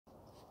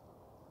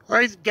All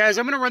right, guys,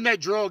 I'm going to run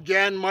that drill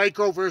again,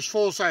 micro versus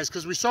full size,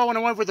 because we saw when I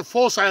went with the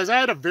full size, I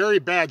had a very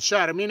bad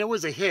shot. I mean, it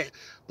was a hit,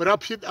 but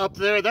up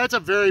there, that's a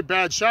very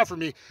bad shot for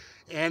me.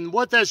 And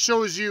what that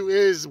shows you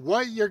is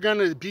what you're going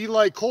to be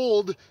like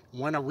cold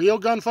when a real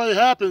gunfight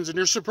happens and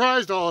you're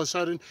surprised all of a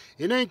sudden.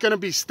 It ain't going to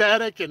be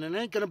static and it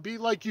ain't going to be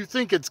like you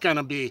think it's going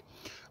to be.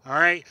 All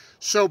right,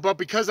 so, but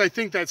because I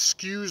think that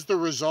skews the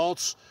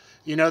results,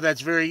 you know, that's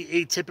very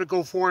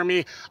atypical for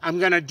me. I'm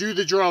going to do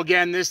the drill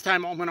again. This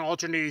time, I'm going to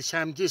alternate each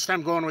time. This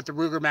time going with the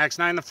Ruger Max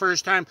 9 the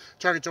first time.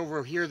 Target's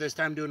over here. This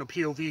time doing a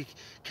POV,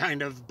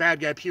 kind of bad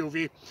guy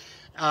POV.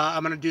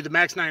 I'm going to do the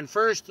Max 9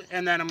 first,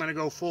 and then I'm going to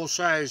go full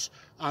size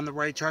on the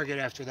right target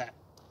after that.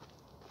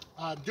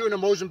 Doing a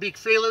Mozambique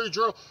failure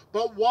drill,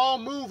 but while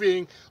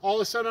moving, all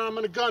of a sudden I'm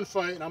in a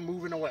gunfight, and I'm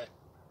moving away.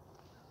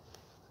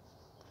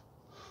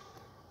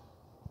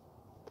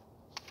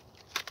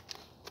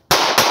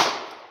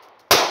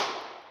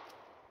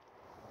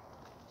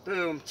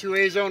 Boom,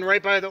 2A zone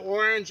right by the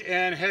orange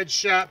and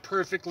headshot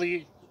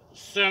perfectly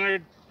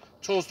centered.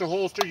 Holster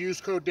holster, use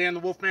code Dan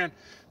the Wolfman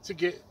to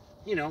get,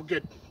 you know,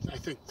 get, I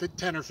think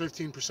 10 or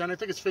 15%. I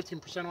think it's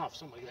 15% off,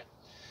 something like that.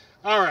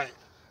 All right,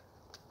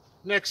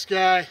 next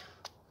guy,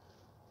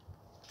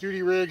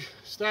 duty rig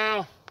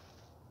style,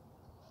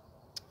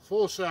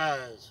 full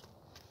size.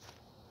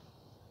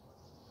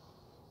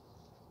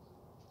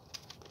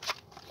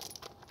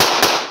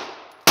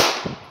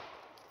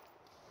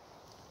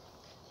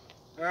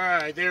 All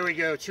right, there we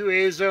go.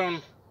 2A zone,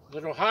 a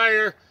little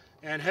higher,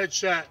 and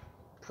headshot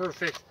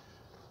perfect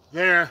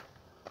there.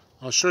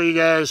 I'll show you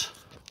guys.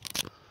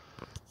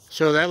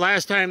 So that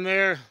last time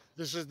there,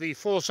 this is the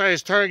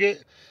full-size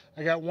target.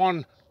 I got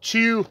 1,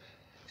 2,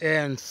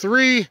 and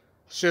 3.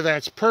 So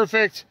that's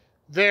perfect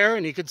there.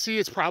 And you can see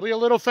it's probably a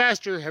little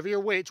faster, heavier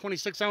weight,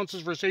 26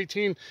 ounces versus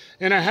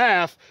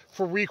 18.5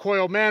 for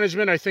recoil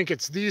management. I think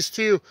it's these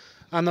two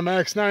on the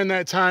Max 9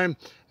 that time,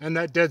 and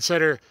that dead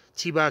center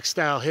T-box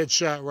style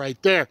headshot right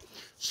there.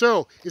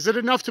 So is it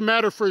enough to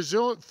matter for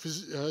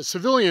a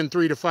civilian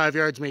 3 to 5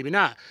 yards? Maybe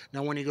not.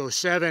 Now when you go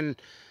 7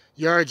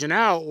 yards and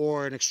out,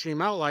 or an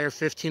extreme outlier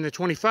 15 to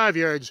 25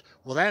 yards,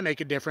 will that make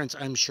a difference?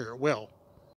 I'm sure it will.